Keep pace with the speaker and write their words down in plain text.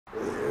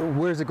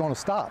where's it going to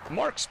stop?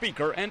 Mark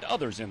Speaker and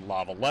others in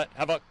Lavallette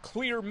have a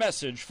clear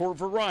message for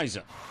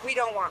Verizon. We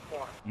don't want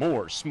more.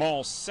 More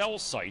small cell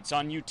sites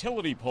on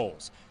utility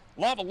poles.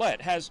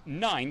 Lavallette has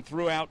 9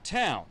 throughout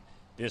town.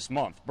 This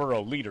month,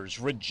 borough leaders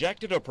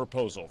rejected a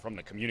proposal from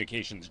the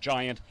communications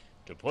giant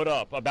to put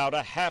up about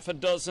a half a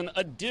dozen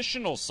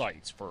additional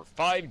sites for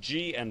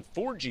 5G and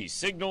 4G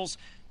signals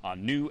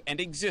on new and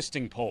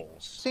existing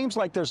poles. Seems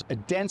like there's a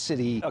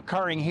density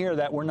occurring here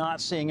that we're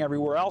not seeing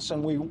everywhere else,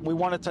 and we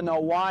wanted to know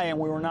why, and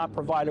we were not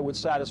provided with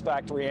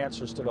satisfactory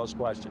answers to those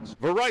questions.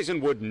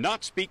 Verizon would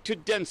not speak to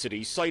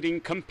density,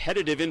 citing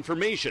competitive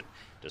information.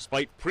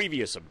 Despite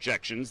previous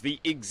objections, the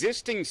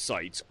existing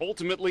sites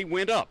ultimately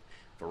went up.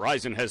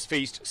 Verizon has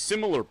faced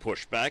similar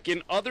pushback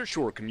in other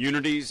shore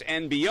communities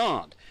and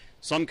beyond.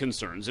 Some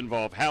concerns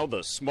involve how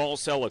the small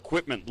cell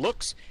equipment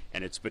looks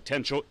and its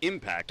potential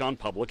impact on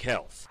public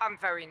health. I'm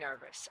very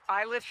nervous.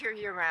 I live here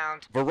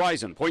year-round.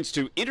 Verizon points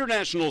to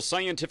international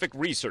scientific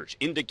research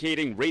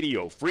indicating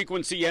radio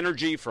frequency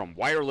energy from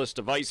wireless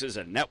devices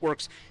and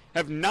networks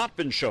have not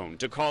been shown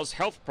to cause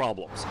health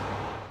problems.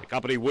 The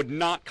company would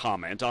not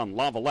comment on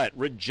Lavallette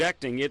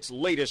rejecting its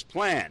latest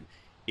plan.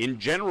 In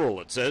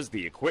general, it says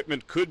the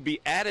equipment could be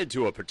added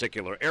to a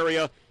particular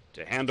area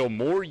to handle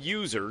more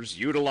users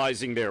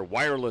utilizing their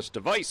wireless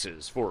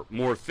devices for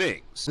more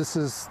things. This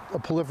is a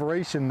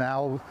proliferation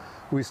now.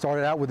 We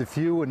started out with a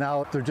few, and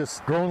now they're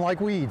just growing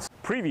like weeds.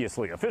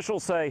 Previously,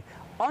 officials say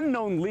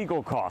unknown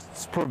legal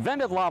costs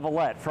prevented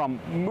Lavallette from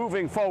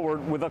moving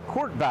forward with a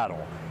court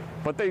battle.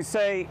 But they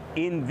say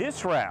in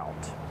this round,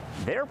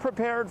 they're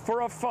prepared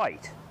for a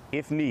fight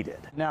if needed.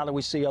 Now that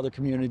we see other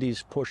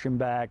communities pushing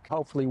back,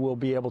 hopefully we'll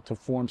be able to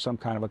form some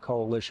kind of a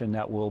coalition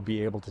that will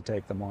be able to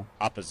take them on.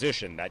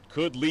 Opposition that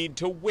could lead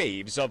to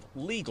waves of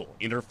legal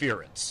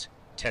interference.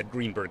 Ted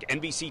Greenberg,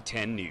 NBC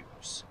 10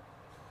 News.